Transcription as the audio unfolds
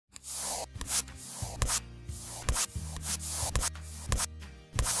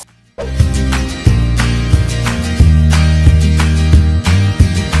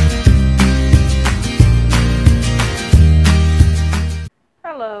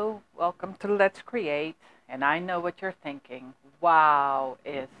Hello, welcome to Let's Create, and I know what you're thinking. Wow,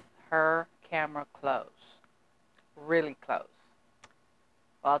 is her camera close? Really close.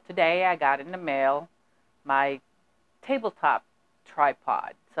 Well, today I got in the mail my tabletop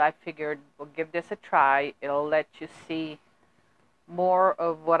tripod, so I figured we'll give this a try. It'll let you see more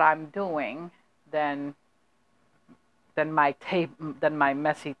of what I'm doing than my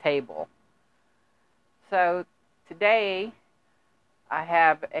messy table. So today I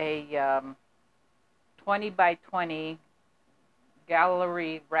have a 20 by 20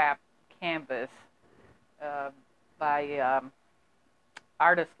 gallery wrap canvas by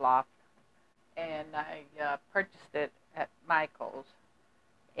Artist Loft, and I purchased it at Michael's.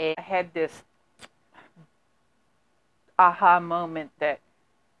 And I had this aha moment that,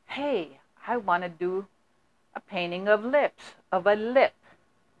 hey, I want to do a painting of lips, of a lip.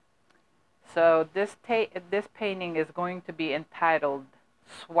 So this painting is going to be entitled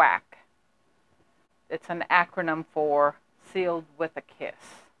S.W.A.K. It's an acronym for Sealed with a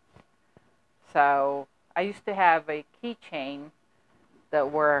Kiss. So I used to have a keychain that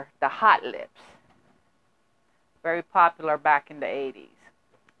were the hot lips. Very popular back in the 80s.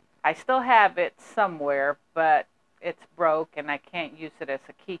 I still have it somewhere, but it's broke and I can't use it as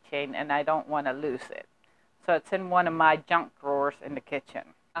a keychain and I don't want to lose it. So it's in one of my junk drawers in the kitchen.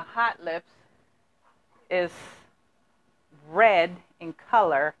 A hot lips is red in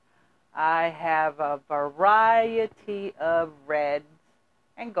color. I have a variety of reds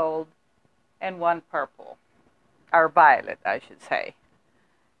and gold and one purple, or violet, I should say.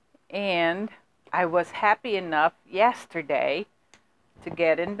 And I was happy enough yesterday to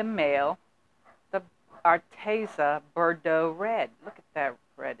get in the mail the Arteza Bordeaux red. Look at that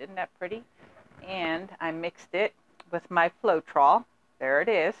red, isn't that pretty? And I mixed it with my Floetrol. There it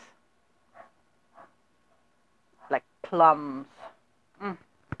is. Like plums.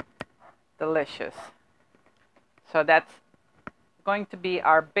 Delicious. So that's going to be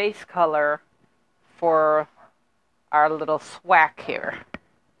our base color for our little S.W.A.K here.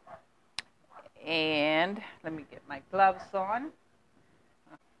 And let me get my gloves on.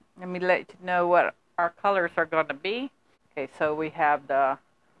 Let me let you know what our colors are going to be. Okay, so we have the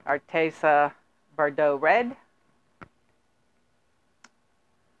Arteza Bordeaux red,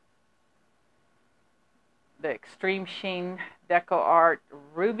 the Extreme Sheen Deco Art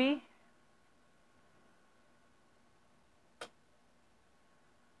ruby,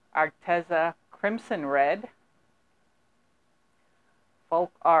 Arteza Crimson red,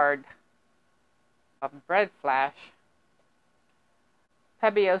 Folk Art Bread Flash,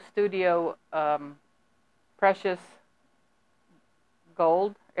 Pebeo Studio Precious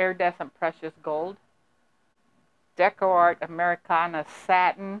Gold, Iridescent Precious Gold, Deco Art Americana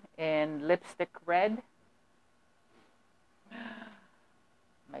Satin in Lipstick Red,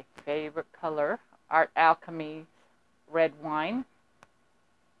 my favorite color, Art Alchemy Red Wine,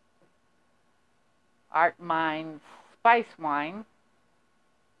 Art Minds Spice Wine,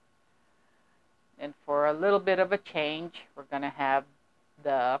 and for a little bit of a change, we're going to have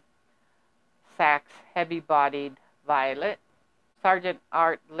the Saks Heavy Bodied Violet, Sargent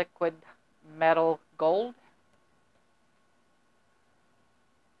Art Liquid Metal Gold,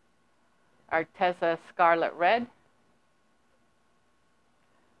 Arteza Scarlet Red,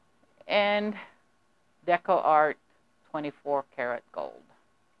 and Deco Art 24 Karat Gold.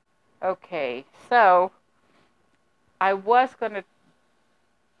 Okay, so I was going to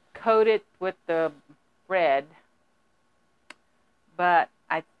coat it with the red, but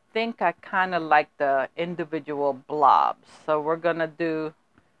I think I kind of like the individual blobs. So we're going to do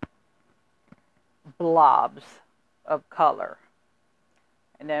blobs of color.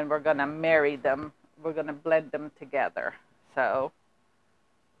 And then we're going to marry them. We're going to blend them together. So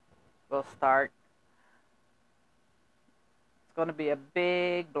we'll start. It's going to be a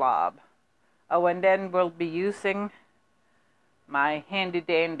big blob. Oh, and then we'll be using my handy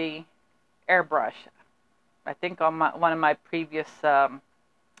dandy airbrush. I think on one of my previous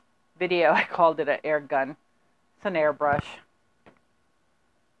video I called it an air gun. It's an airbrush.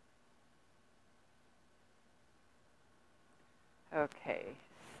 Okay,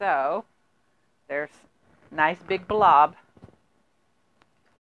 so there's a nice big blob.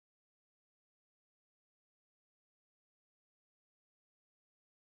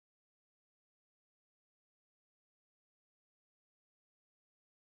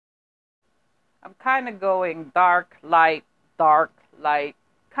 I'm kind of going dark, light,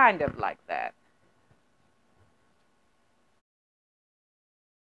 kind of like that.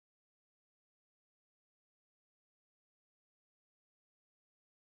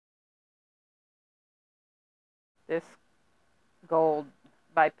 This gold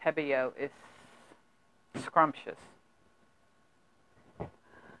by Pebeo is scrumptious. It's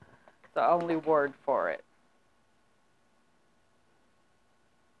the only word for it.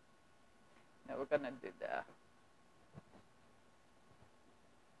 Now we're going to do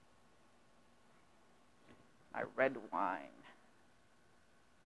my red wine.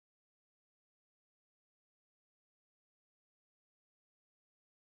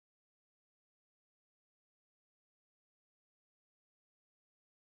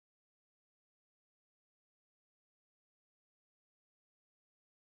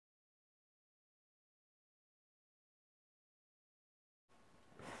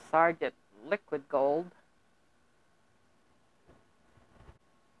 Sergeant Liquid Gold.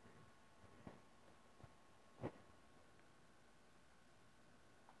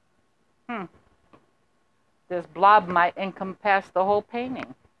 This blob might encompass the whole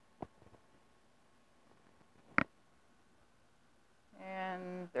painting.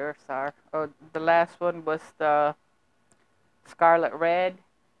 And there's our, the last one was the Scarlet Red,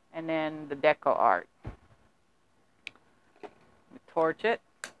 and then the Deco Art. Torch it.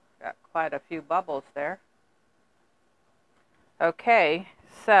 Got quite a few bubbles there. Okay,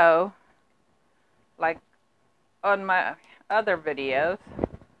 so like on my other videos,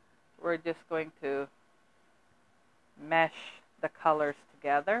 we're just going to mesh the colors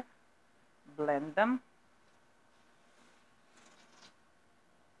together, blend them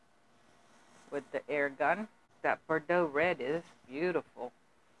with the air gun. That Bordeaux red is beautiful.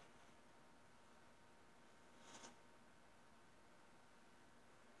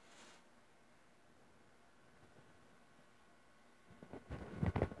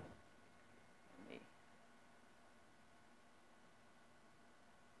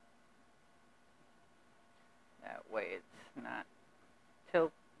 That way it's not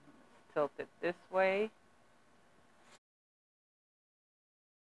tilt it this way.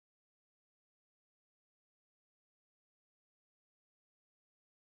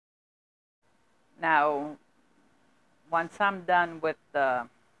 Now, once I'm done with the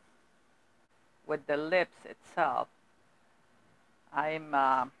lips itself, I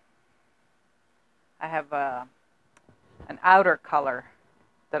have an outer color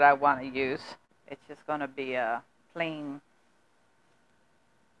that I want to use. It's just going to be a plain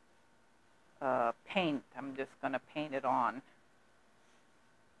paint. I'm just going to paint it on.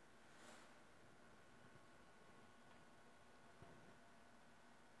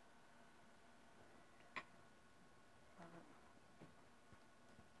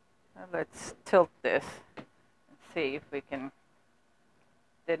 Let's tilt this and see if we can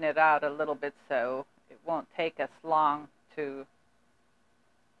thin it out a little bit so it won't take us long to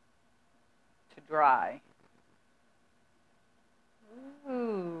dry.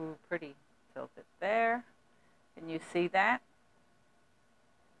 Ooh, pretty. Tilt it there. Can you see that?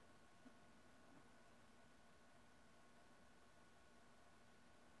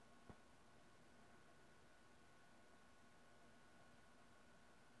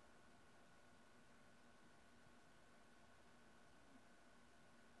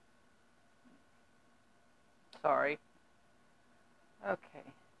 Sorry. Okay.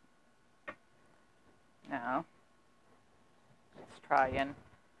 Now, let's try and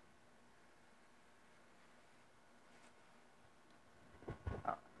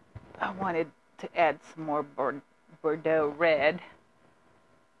I wanted to add some more Bordeaux red.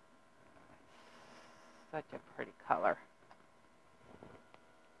 Such a pretty color.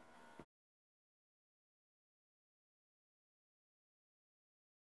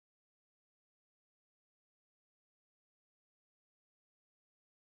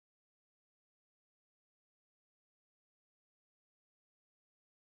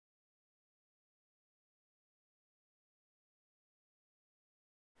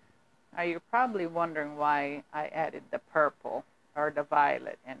 Now you're probably wondering why I added the purple or the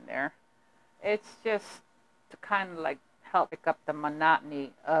violet in there. It's just to kind of like help pick up the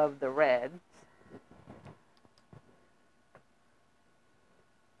monotony of the reds.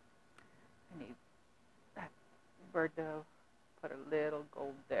 I need that Bordeaux, put a little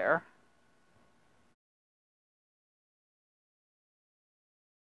gold there.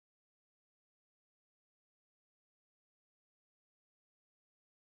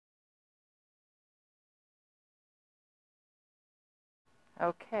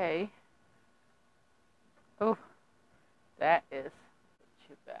 Okay. Oh, that is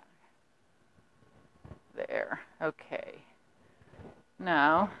too bad. There. Okay.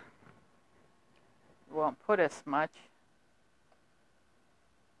 Now, we won't put as much.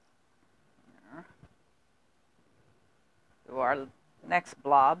 To our next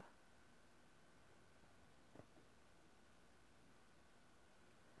blob.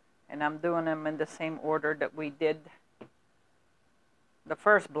 And I'm doing them in the same order that we did the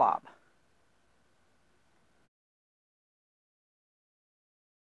first blob.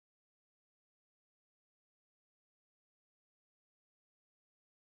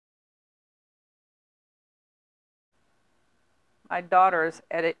 My daughter is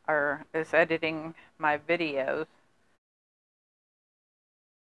editing my videos.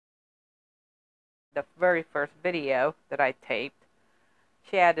 The very first video that I taped,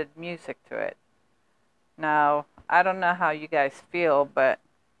 she added music to it. Now, I don't know how you guys feel, but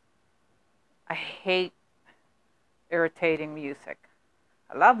I hate irritating music.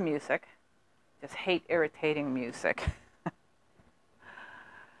 I love music, just hate irritating music.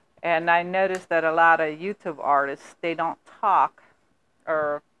 And I noticed that a lot of YouTube artists, they don't talk,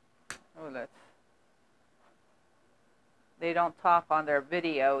 or they don't talk on their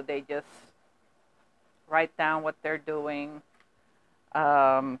video. They just write down what they're doing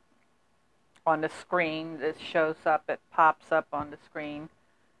on the screen. It shows up, it pops up on the screen,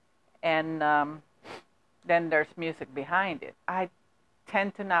 and then there's music behind it. I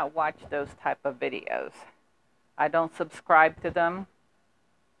tend to not watch those type of videos. I don't subscribe to them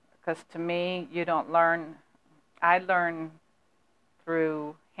because to me, you don't learn. I learn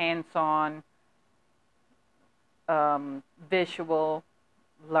through hands-on visual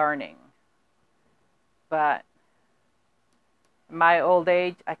learning. But in my old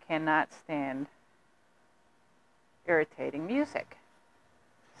age, I cannot stand irritating music.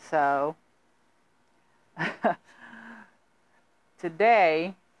 So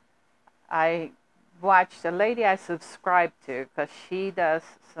today, I watched a lady I subscribe to because she does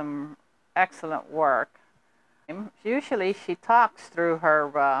some excellent work. Usually, she talks through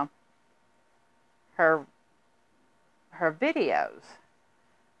her videos,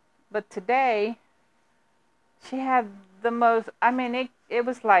 but today she had the most. I mean, it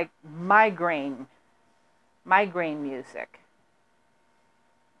was like migraine music,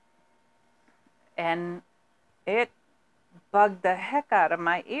 and it bugged the heck out of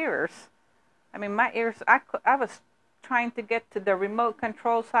my ears. I mean, my ears, I was trying to get to the remote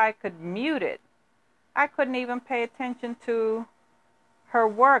control so I could mute it. I couldn't even pay attention to her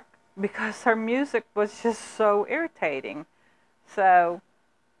work because her music was just so irritating. So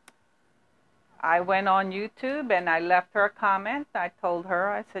I went on YouTube and I left her a comment. I told her,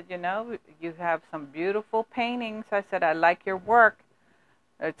 I said, you know, you have some beautiful paintings. I said, I like your work.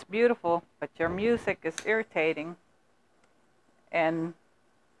 It's beautiful, but your music is irritating. And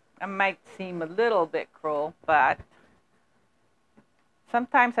it might seem a little bit cruel, but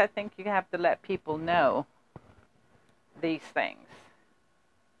sometimes I think you have to let people know these things.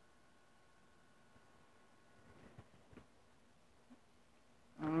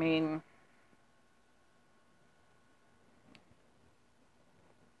 I mean,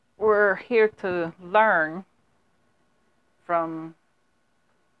 we're here to learn from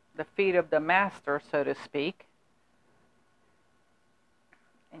the feet of the master, so to speak.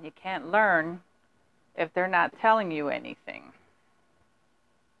 And you can't learn if they're not telling you anything.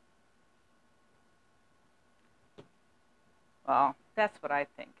 Well, that's what I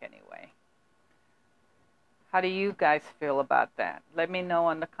think anyway. How do you guys feel about that? Let me know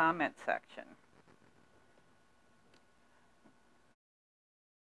in the comment section.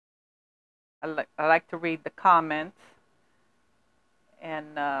 I like to read the comments,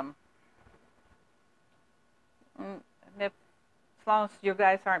 and as long as you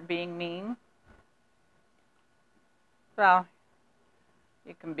guys aren't being mean, well,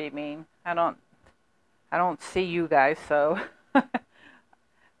 you can be mean. I don't see you guys, so it's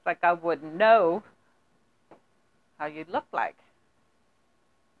like I wouldn't know how you look like.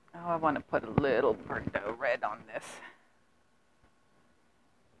 Oh, I want to put a little Bordeaux red on this.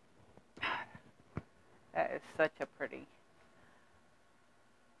 That is such a pretty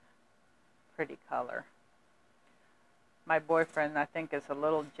color. My boyfriend, I think, is a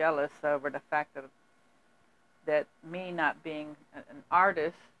little jealous over the fact that me not being an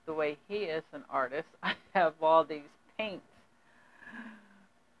artist the way he is an artist, I have all these paints.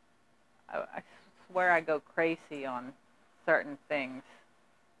 I swear I go crazy on certain things.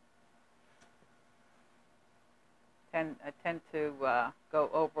 I tend to go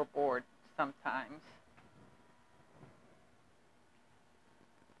overboard sometimes.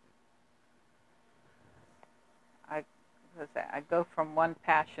 I go from one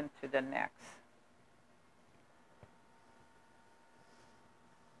passion to the next.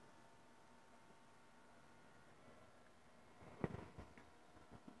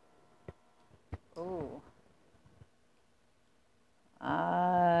 Oh,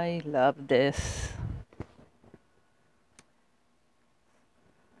 I love this.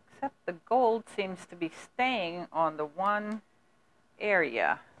 except the gold seems to be staying on the one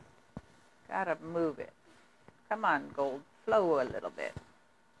area. Gotta move it. Come on, gold, flow a little bit.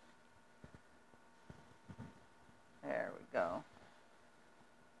 There we go.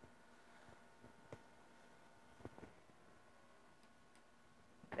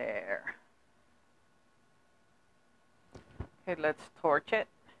 There. Okay, let's torch it.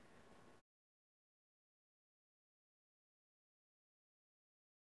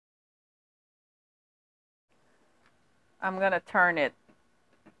 I'm going to turn it.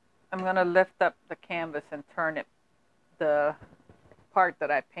 I'm going to lift up the canvas and turn it, the part that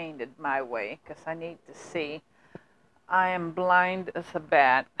I painted, my way, because I need to see. I am blind as a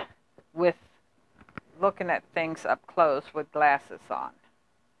bat with looking at things up close with glasses on.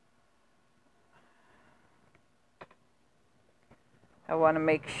 I want to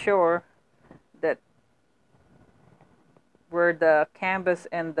make sure that where the canvas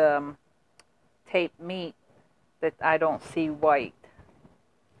and the tape meet, that I don't see white.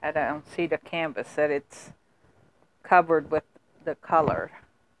 I don't see the canvas, that it's covered with the color.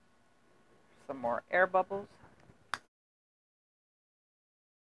 Some more air bubbles.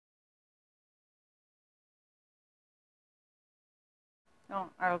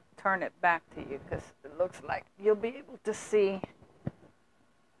 No, I'll turn it back to you because it looks like you'll be able to see.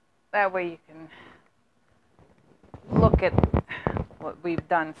 That way you can look at what we've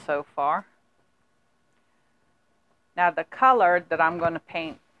done so far. Now the color that I'm going to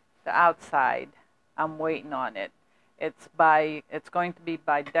paint the outside, I'm waiting on it. It's going to be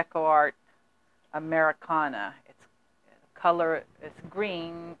by Deco Art Americana. Its color is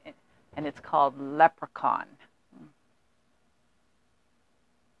green and it's called Leprechaun.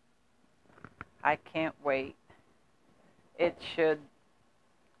 I can't wait. It should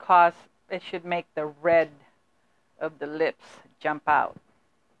make the red of the lips jump out.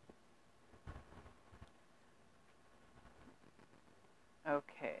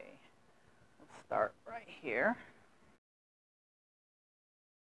 Okay, let's start right here.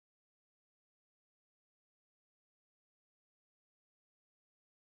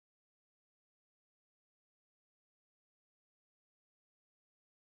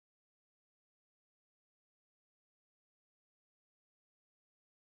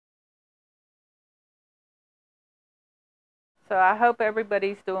 So I hope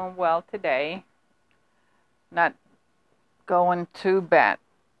everybody's doing well today. Not going too bat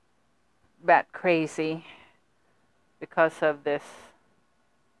crazy because of this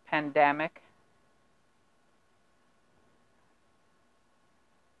pandemic.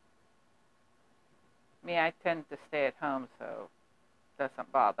 Me, I tend to stay at home, so it doesn't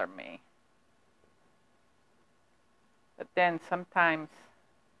bother me. But then sometimes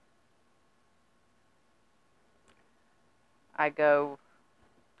I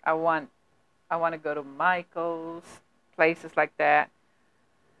want to go to Michael's, places like that,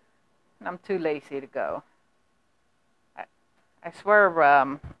 and I'm too lazy to go. I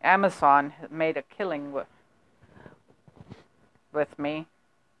swear Amazon made a killing with me.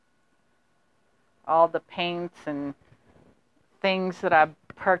 All the paints and things that I've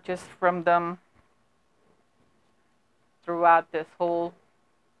purchased from them throughout this whole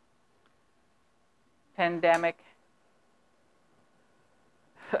pandemic.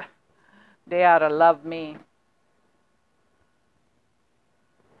 They ought to love me.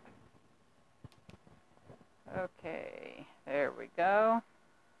 Okay, there we go.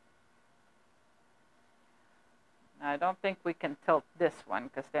 I don't think we can tilt this one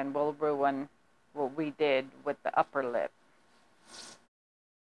because then we'll ruin what we did with the upper lip.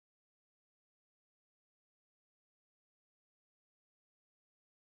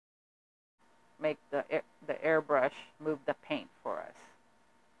 Make the airbrush move the paint for us.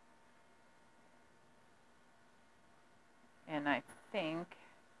 And I think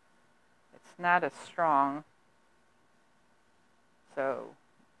it's not as strong, so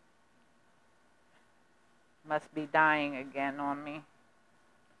must be dying again on me.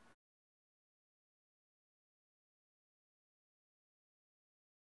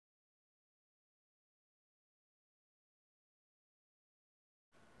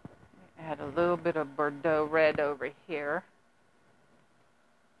 Add a little bit of Bordeaux red over here.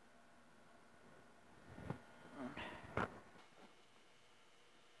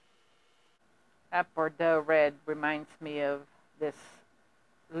 That Bordeaux red reminds me of this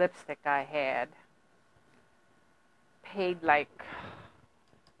lipstick I had. Paid like,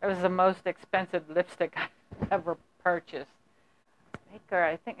 it was the most expensive lipstick I ever purchased. Maker,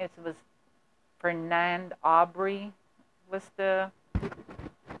 I think it was Fernand Aubrey was the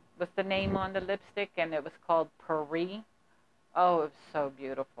name on the lipstick, and it was called Paris. Oh, it's so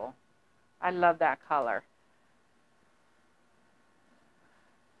beautiful. I love that color.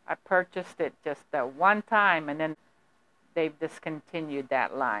 I purchased it just that one time, and then they've discontinued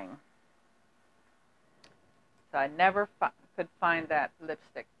that line. So I never could find that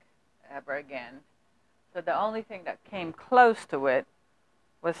lipstick ever again. So the only thing that came close to it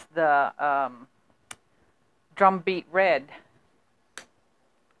was the Drumbeat Red.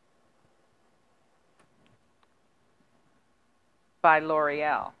 By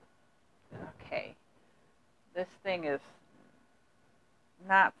L'Oreal. Okay. This thing is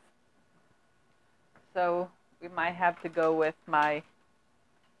not, so we might have to go with my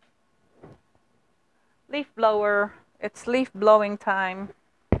leaf blower. It's leaf blowing time.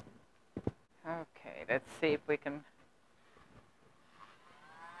 Okay, let's see if we can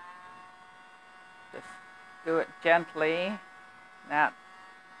just do it gently. Not,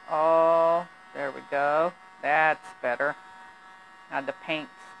 oh, there we go. That's better. Now the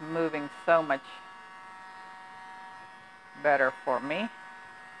paint's moving so much better for me.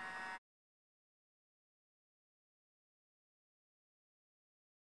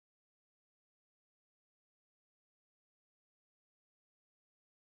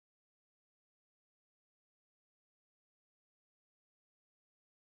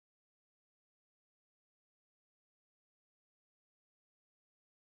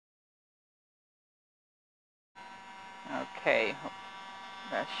 Okay,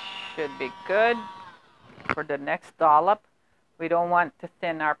 that should be good for the next dollop. We don't want to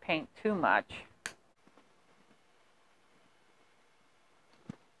thin our paint too much.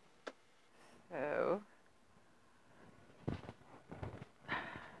 So,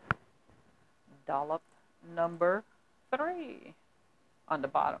 dollop number 3 on the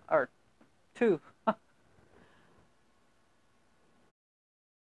bottom, or 2.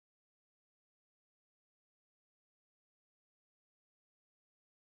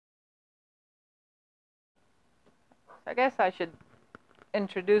 I guess I should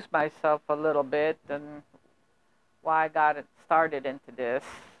introduce myself a little bit and why I got it started into this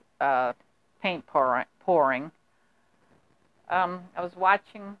paint pouring. I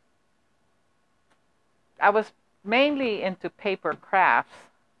was mainly into paper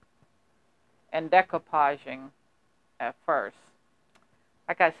crafts and decoupaging at first.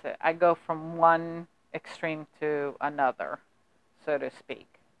 Like I said, I go from one extreme to another, so to speak.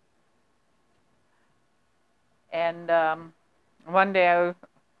 And one day,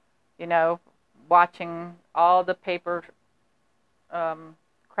 watching all the paper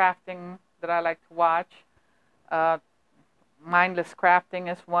crafting that I like to watch. Uh, Mindless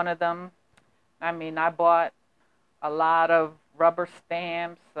crafting is one of them. I mean, I bought a lot of rubber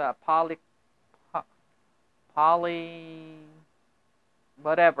stamps, poly,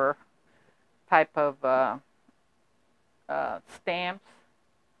 whatever type of stamps,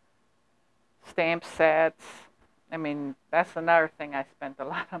 stamp sets. I mean, that's another thing I spent a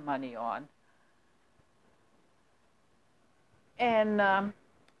lot of money on. And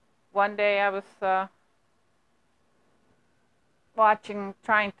one day I was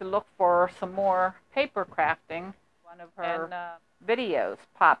trying to look for some more paper crafting. One of her videos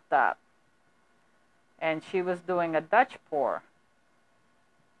popped up, and she was doing a Dutch pour.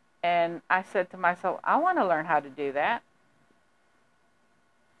 And I said to myself, I want to learn how to do that.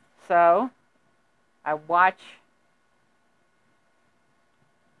 So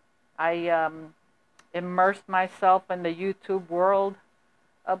I immersed myself in the YouTube world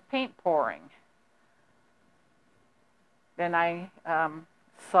of paint pouring. Then I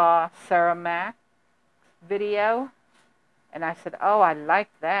saw S.W.A.K video, and I said, oh, I like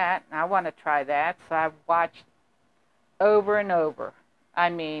that. I want to try that. So I watched over and over. I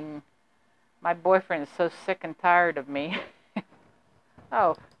mean, my boyfriend is so sick and tired of me.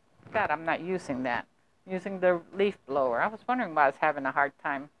 Oh, God, I'm not using that. I'm using the leaf blower. I was wondering why I was having a hard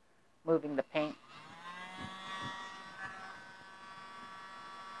time moving the paint.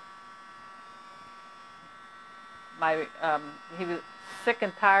 He was sick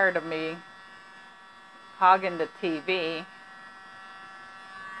and tired of me hogging the TV,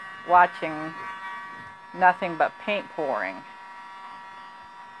 watching nothing but paint pouring.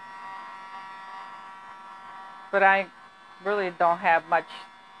 But I really don't have much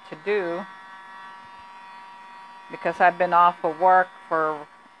to do because I've been off of work for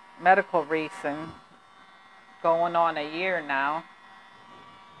medical reasons, going on a year now.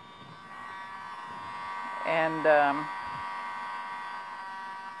 And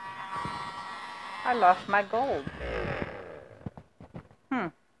I lost my gold. I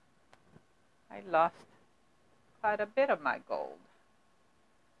lost quite a bit of my gold.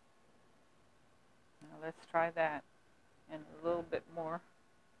 Now let's try that and a little bit more.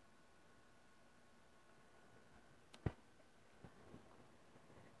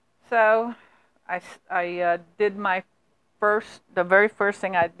 So I did the very first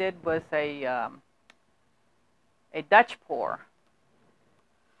thing I did was a Dutch pour.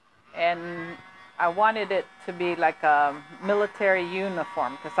 And I wanted it to be like a military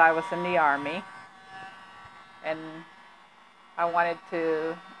uniform because I was in the Army. And I wanted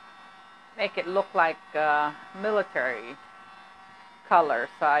to make it look like military color.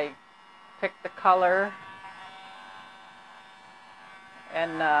 So I picked the color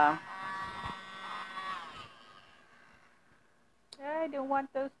and I didn't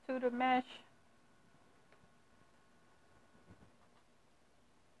want those two to mesh.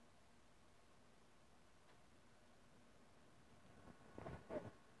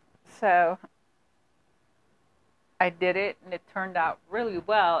 So I did it and it turned out really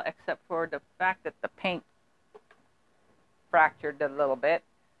well, except for the fact that the paint fractured a little bit.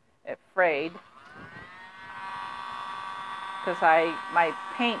 It frayed because my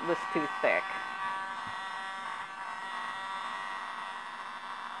paint was too thick.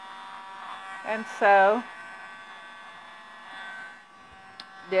 And so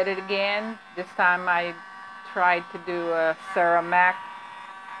did it again. This time I tried to do a S.W.A.K,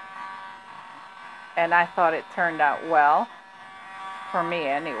 and I thought it turned out well, for me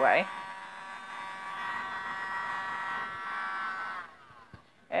anyway.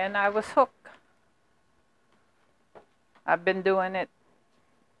 And I was hooked. I've been doing it.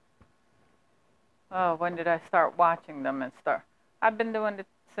 Oh, when did I start watching them and start? I've been doing it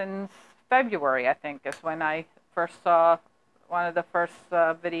since February, I think, is when I first saw one of the first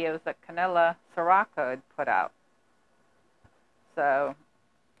videos that S.W.A.K had put out. So,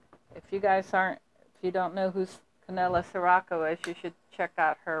 if you don't know who S.W.A.K is, you should check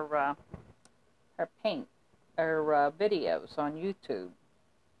out her paint, her videos on YouTube.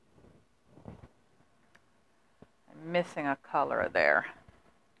 I'm missing a color there.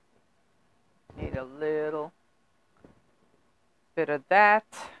 Need a little bit of that,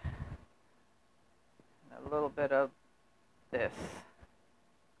 and a little bit of this.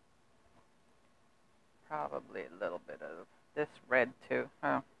 Probably a little bit of this red too.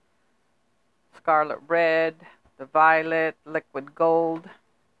 Oh. Scarlet red, the violet, liquid gold.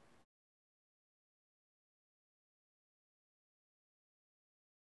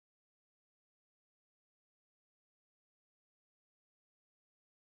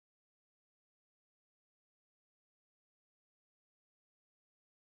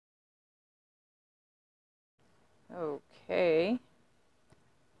 Okay,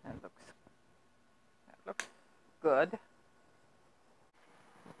 that looks good.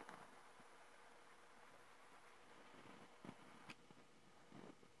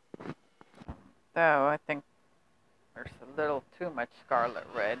 Though I think there's a little too much scarlet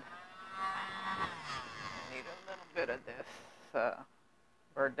red. I need a little bit of this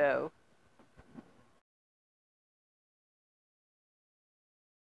Bordeaux.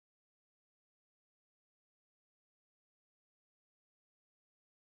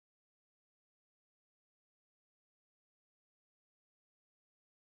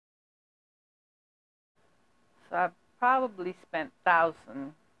 So I've probably spent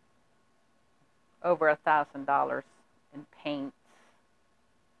over $1,000 in paints,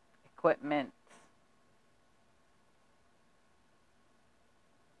 equipment.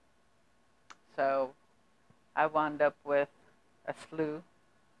 So I wound up with a slew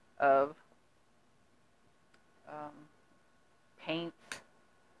of paints.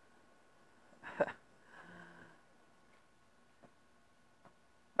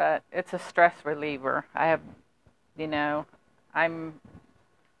 But it's a stress reliever. I'm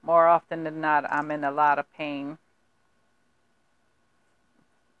more often than not, I'm in a lot of pain.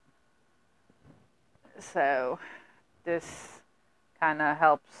 So this kind of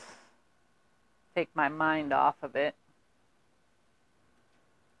helps take my mind off of it.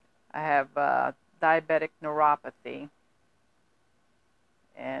 I have diabetic neuropathy,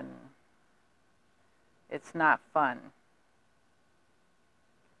 and it's not fun.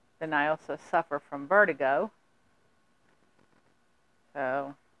 Then I also suffer from vertigo,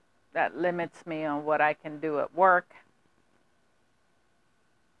 so that limits me on what I can do at work.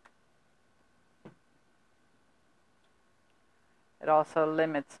 It also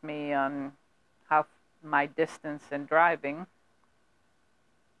limits me on my distance in driving.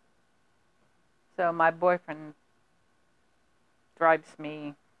 So my boyfriend drives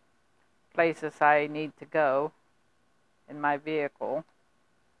me places I need to go in my vehicle,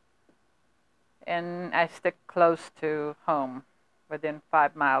 and I stick close to home, within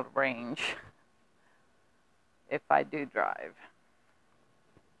 5-mile range. if I do drive.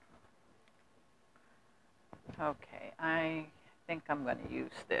 Okay, I think I'm going to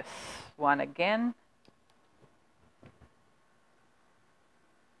use this one again,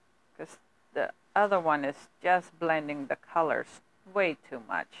 because the other one is just blending the colors way too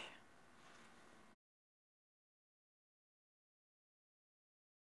much.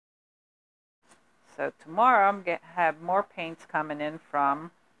 So tomorrow I'm going to have more paints coming in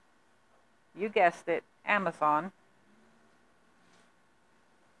from, you guessed it, Amazon.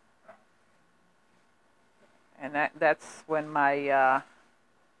 And that's when my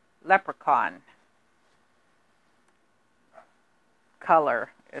leprechaun color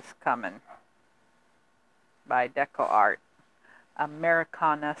is coming by Deco Art.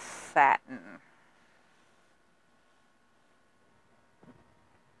 Americana Satin.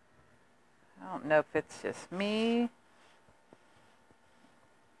 I don't know if it's just me.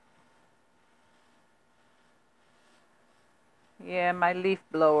 Yeah, my leaf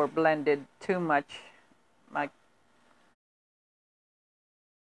blower blended too much.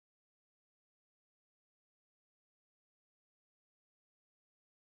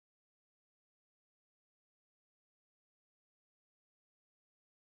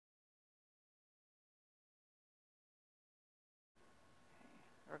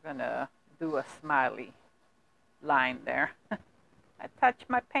 We're gonna do a smiley line there. I touched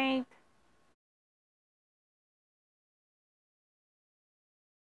my paint.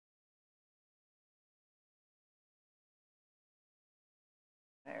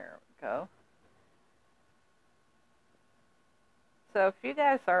 There we go. So if you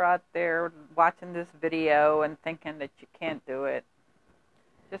guys are out there watching this video and thinking that you can't do it,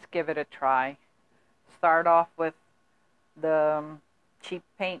 just give it a try. Start off with the cheap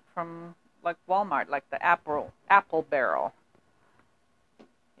paint from like Walmart, like the apple barrel.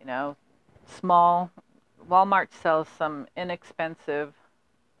 You know, small. Walmart sells some inexpensive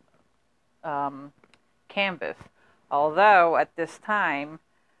canvas. Although at this time,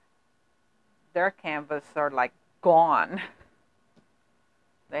 their canvas are like gone.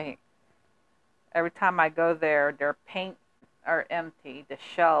 Every time I go there, their paint are empty. The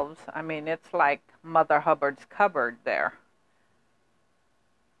shelves, I mean, it's like Mother Hubbard's cupboard there.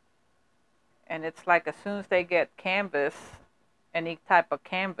 And it's like as soon as they get canvas, any type of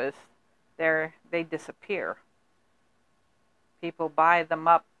canvas, they disappear. People buy them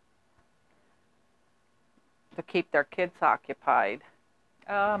up to keep their kids occupied.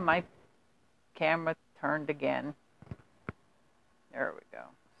 My camera turned again. There we go.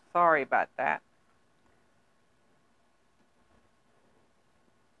 Sorry about that.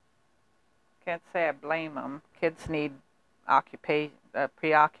 Can't say I blame them. Kids need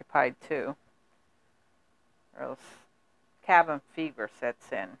preoccupied too, or else cabin fever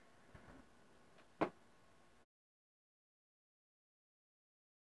sets in.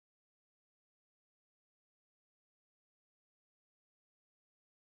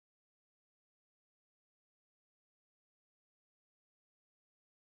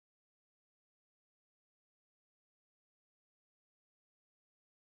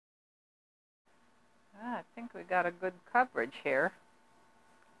 I think we got a good coverage here.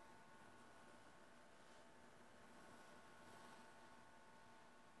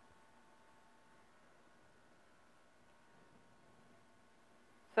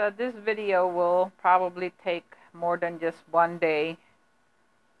 So this video will probably take more than just one day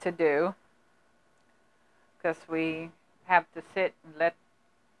to do, because we have to sit and let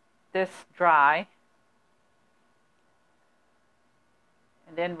this dry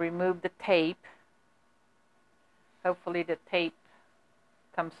and then remove the tape. Hopefully the tape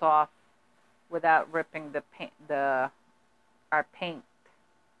comes off without ripping our paint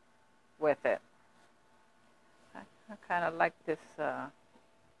with it. I kind of like this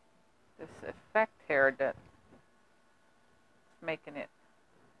effect here that's making it.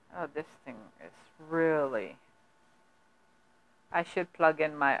 Oh, this thing is really. I should plug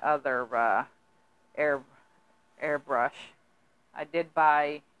in my other airbrush. I did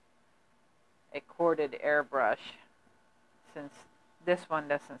buy a corded airbrush, since this one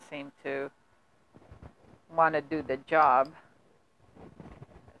doesn't seem to want to do the job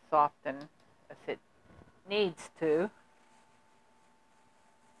as often as it needs to.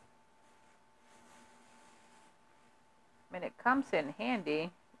 I mean, it comes in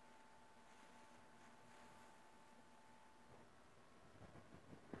handy.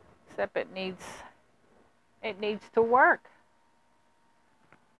 Except it needs to work.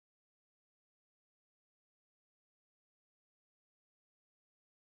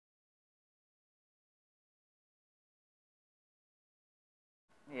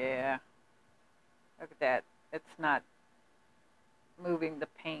 Yeah. Look at that. it's not moving the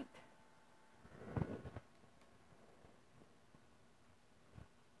paint.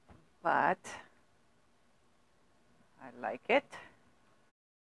 But I like it.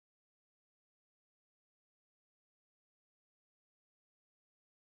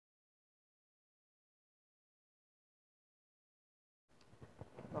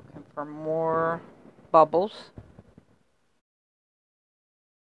 Looking for more bubbles.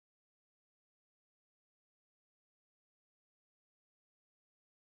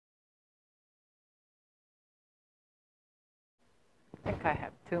 I think I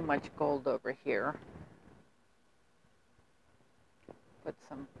have too much gold over here. Put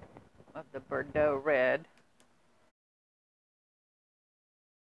some of the Bordeaux red.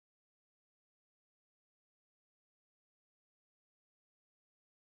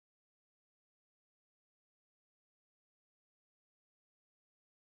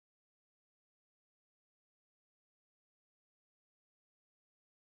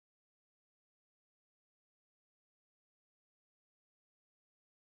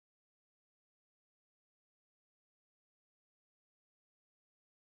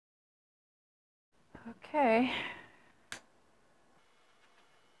 Okay.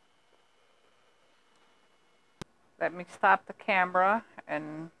 Let me stop the camera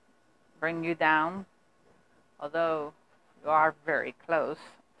and bring you down, although you are very close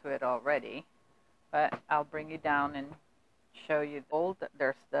to it already. But I'll bring you down and show you the gold.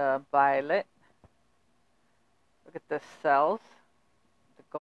 There's the violet. Look at the cells. The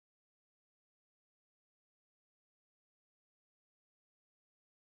gold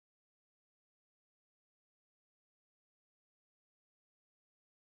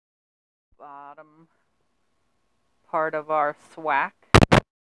bottom part of our S.W.A.K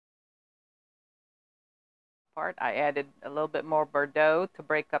part. I added a little bit more Bordeaux to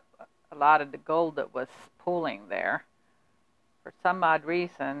break up a lot of the gold that was pooling there. For some odd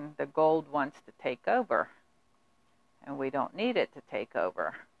reason, the gold wants to take over, and we don't need it to take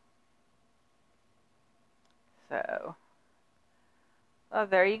over. So, well,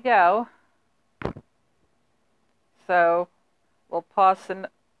 there you go. So, we'll pause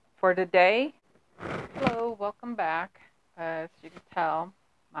for today. Hello, welcome back. As you can tell,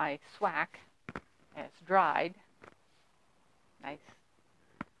 my S.W.A.K has dried. Nice.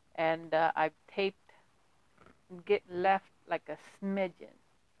 And I've taped, get left like a smidgen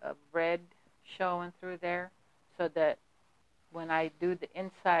of red showing through there, so that when I do the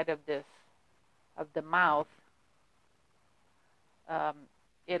inside of this, of the mouth,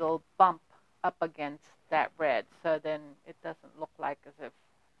 it'll bump up against that red, so then it doesn't look like as if,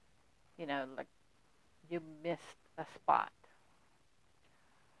 you know, like you missed a spot.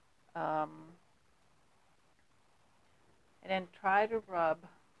 And then try to rub,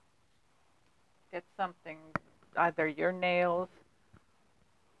 get something, either your nails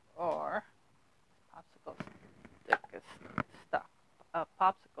or popsicle stick is stuck, a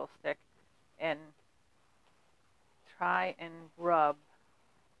popsicle stick, and try and rub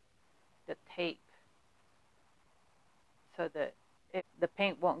the tape so that the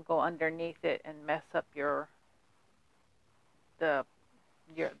paint won't go underneath it and mess up the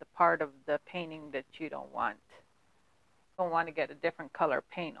part of the painting that you don't want. You don't want to get a different color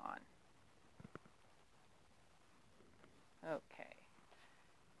paint on. Okay.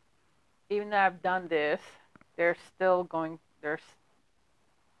 Even though I've done this, there's a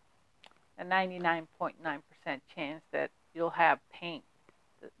 99.9% chance that you'll have paint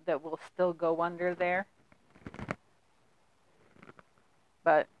that will still go under there.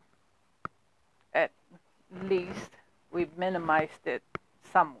 But at least we've minimized it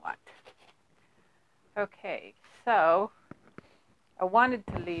somewhat. Okay, so I wanted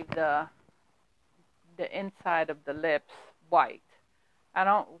to leave the inside of the lips white. I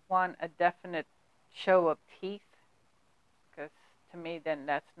don't want a definite show of teeth, because to me then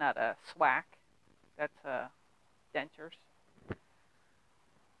that's not a S.W.A.K, that's a dentures.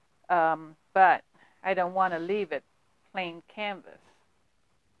 But I don't want to leave it plain canvas.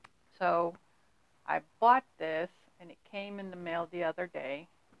 So I bought this, and it came in the mail the other day.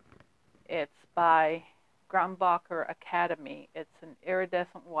 It's by Grumbacher Academy. It's an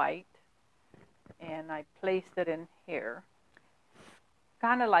iridescent white, and I placed it in here. It's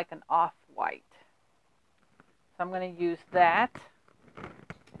kind of like an off-white. So I'm going to use that.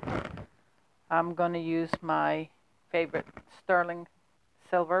 I'm going to use my favorite sterling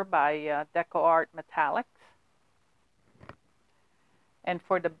silver by Deco Art Metallics. And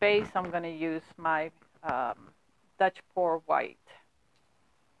for the base, I'm going to use my Dutch Pour White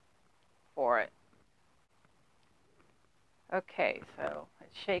for it. Okay, so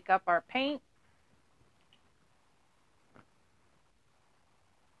let's shake up our paint.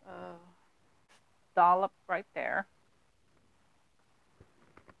 dollop right there.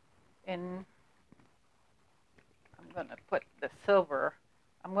 And I'm going to put the silver.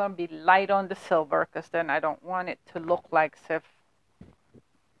 I'm going to be light on the silver because then I don't want it to look like as if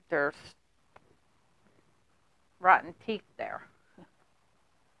there's rotten teeth there.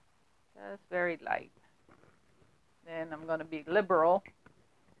 Just very light. Then I'm going to be liberal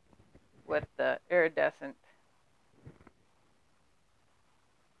with the iridescent.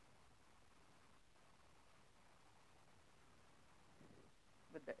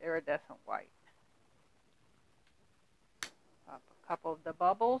 With the iridescent white. Pop a couple of the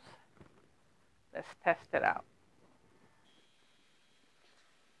bubbles. Let's test it out.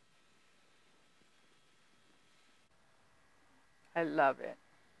 I love it.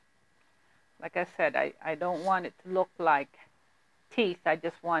 Like I said, I don't want it to look like teeth. I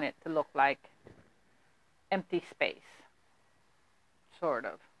just want it to look like empty space. Sort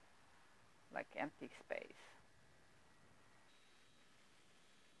of. Like empty space.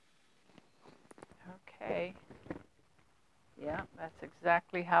 Okay. Yeah, that's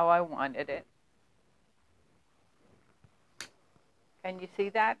exactly how I wanted it. Can you see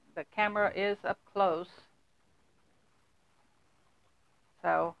that? The camera is up close.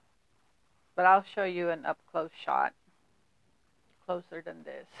 So, but I'll show you an up close shot. Closer than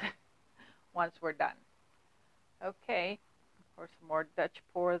this. Once we're done. Okay. Pour some more Dutch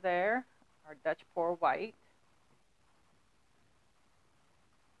pour there. Our Dutch pour white.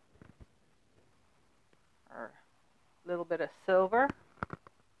 Our little bit of silver.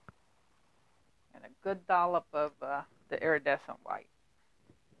 And a good dollop of the iridescent white.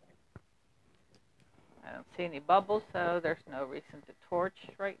 I don't see any bubbles, so there's no reason to torch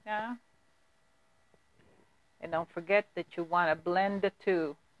right now. And don't forget that you want to blend the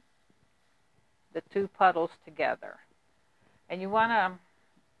two puddles together. And you want to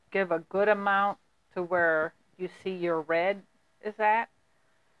give a good amount to where you see your red is at,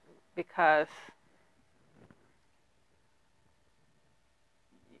 because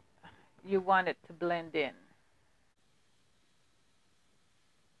you want it to blend in.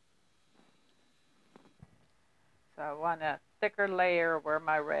 So I want a thicker layer where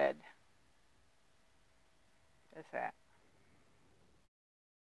my red is at.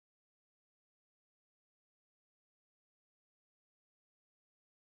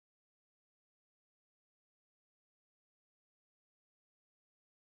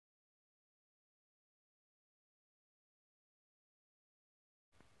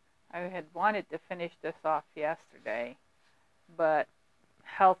 I had wanted to finish this off yesterday, but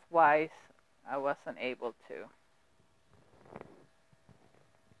health-wise, I wasn't able to.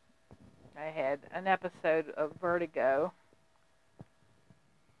 I had an episode of vertigo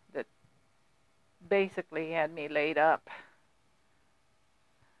that basically had me laid up.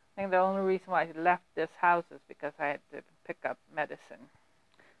 I think the only reason why I left this house is because I had to pick up medicine.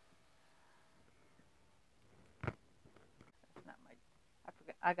 That's not my, I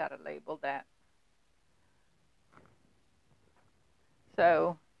forget, I gotta label that.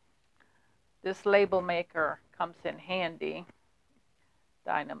 So this label maker comes in handy.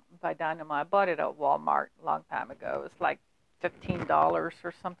 By Dynamo. I bought it at Walmart a long time ago. It's like $15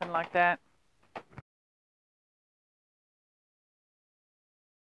 or something like that.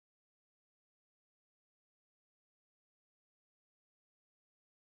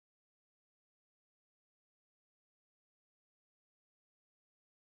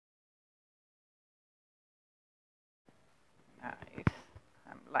 Nice.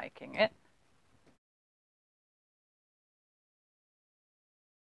 I'm liking it.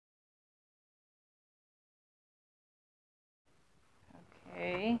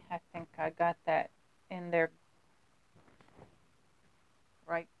 Okay, I think I got that in there,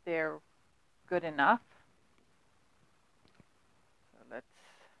 right there, good enough. So let's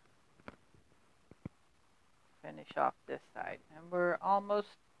finish off this side. And we're almost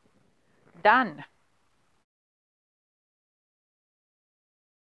done.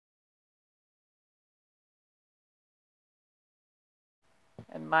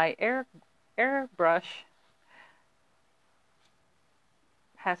 And my airbrush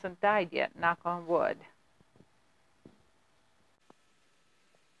hasn't died yet, knock on wood.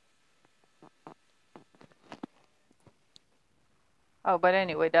 Oh, but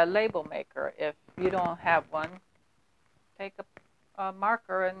anyway, the label maker, if you don't have one, take a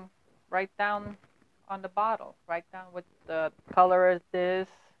marker and write down on the bottle. Write down what the color is this,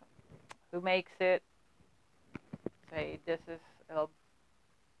 who makes it. Say this is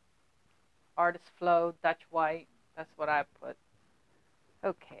Artist Flow, Dutch White. That's what I put.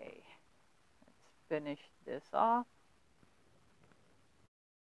 Okay, let's finish this off.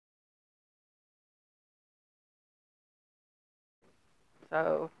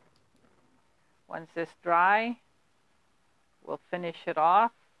 So once it's dry, we'll finish it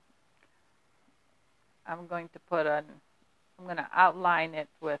off. I'm going to outline it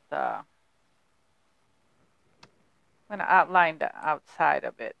with, I'm going to outline the outside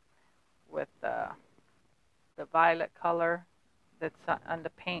of it with the violet color that's on the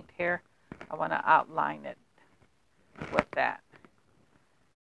paint here. I want to outline it with that.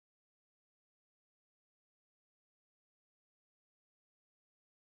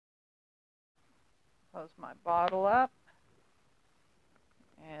 Close my bottle up,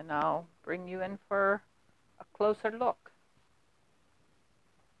 and I'll bring you in for a closer look.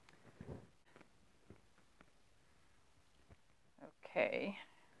 Okay,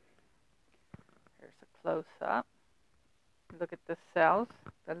 here's a close-up. Look at the cells,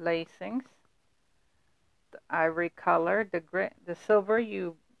 the lacings, the ivory color, the silver.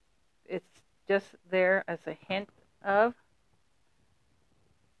 It's just there as a hint of.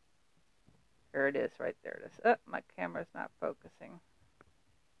 There it is, right there. It is. Oh, my camera's not focusing.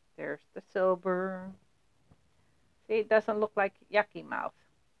 There's the silver. See, it doesn't look like yucky mouth.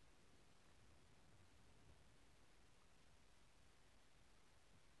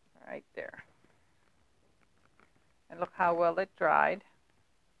 Right there. And look how well it dried.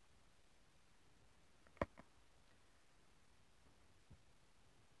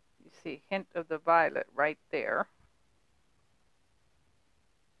 You see a hint of the violet right there.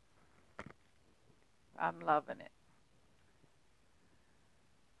 I'm loving it.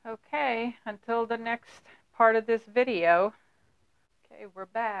 Okay, until the next part of this video. Okay, we're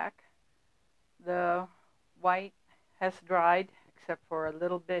back. The white has dried except for a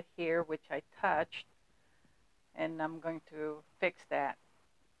little bit here which I touched, and I'm going to fix that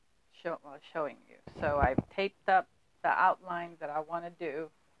showing you. So I've taped up the outline that I want to do,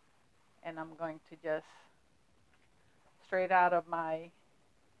 and I'm going to just straight out of my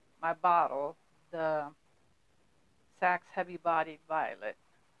bottle, the S.W.A.K Heavy Bodied Violet.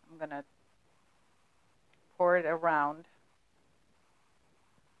 I'm going to pour it around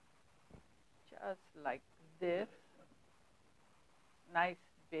just like this. Nice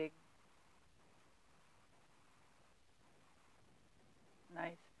big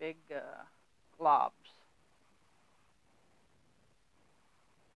globs.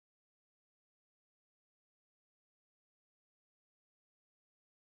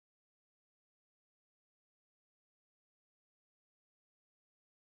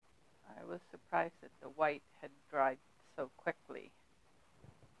 I was surprised that the white had dried so quickly.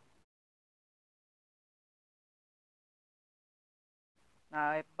 Now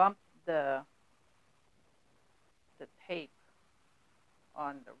I bumped the tape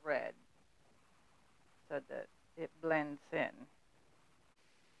on the red so that it blends in.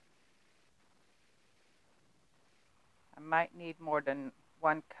 I might need more than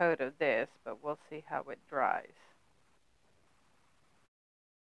one coat of this, but we'll see how it dries.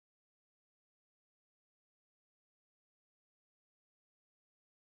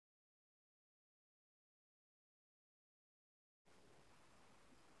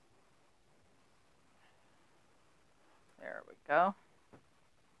 There we go.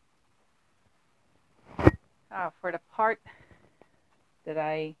 For the part that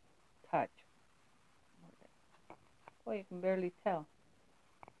I touch, boy, you can barely tell,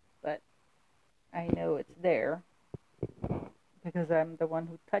 but I know it's there because I'm the one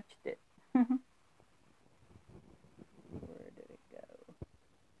who touched it. Where did it go?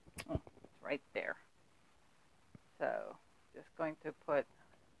 Oh, it's right there. So just going to put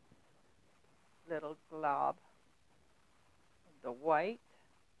a little glob of the white.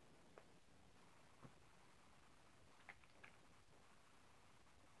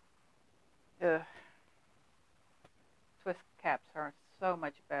 The twist caps are so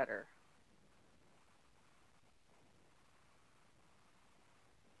much better.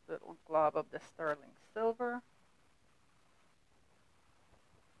 Little glob of the sterling silver.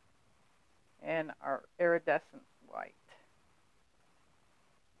 And our iridescent white.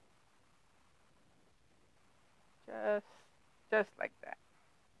 Just like that.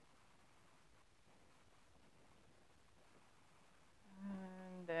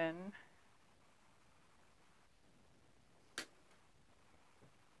 And then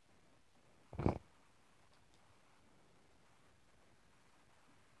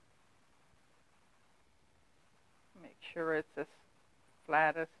make sure it's as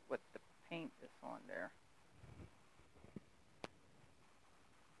flat as what the paint is on there.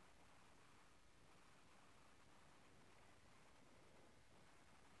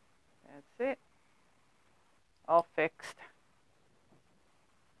 That's it. All fixed.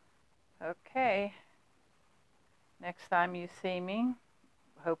 Okay. Next time you see me,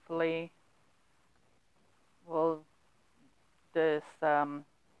 hopefully we'll this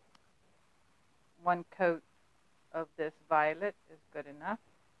one coat of this violet is good enough.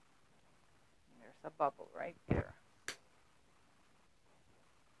 There's a bubble right there.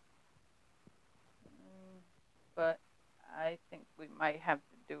 But I think we might have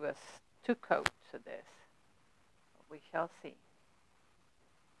to do two coats of this. We shall see.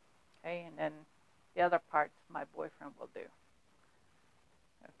 Okay, and then the other parts my boyfriend will do.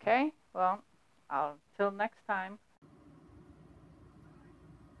 Okay, well, until next time.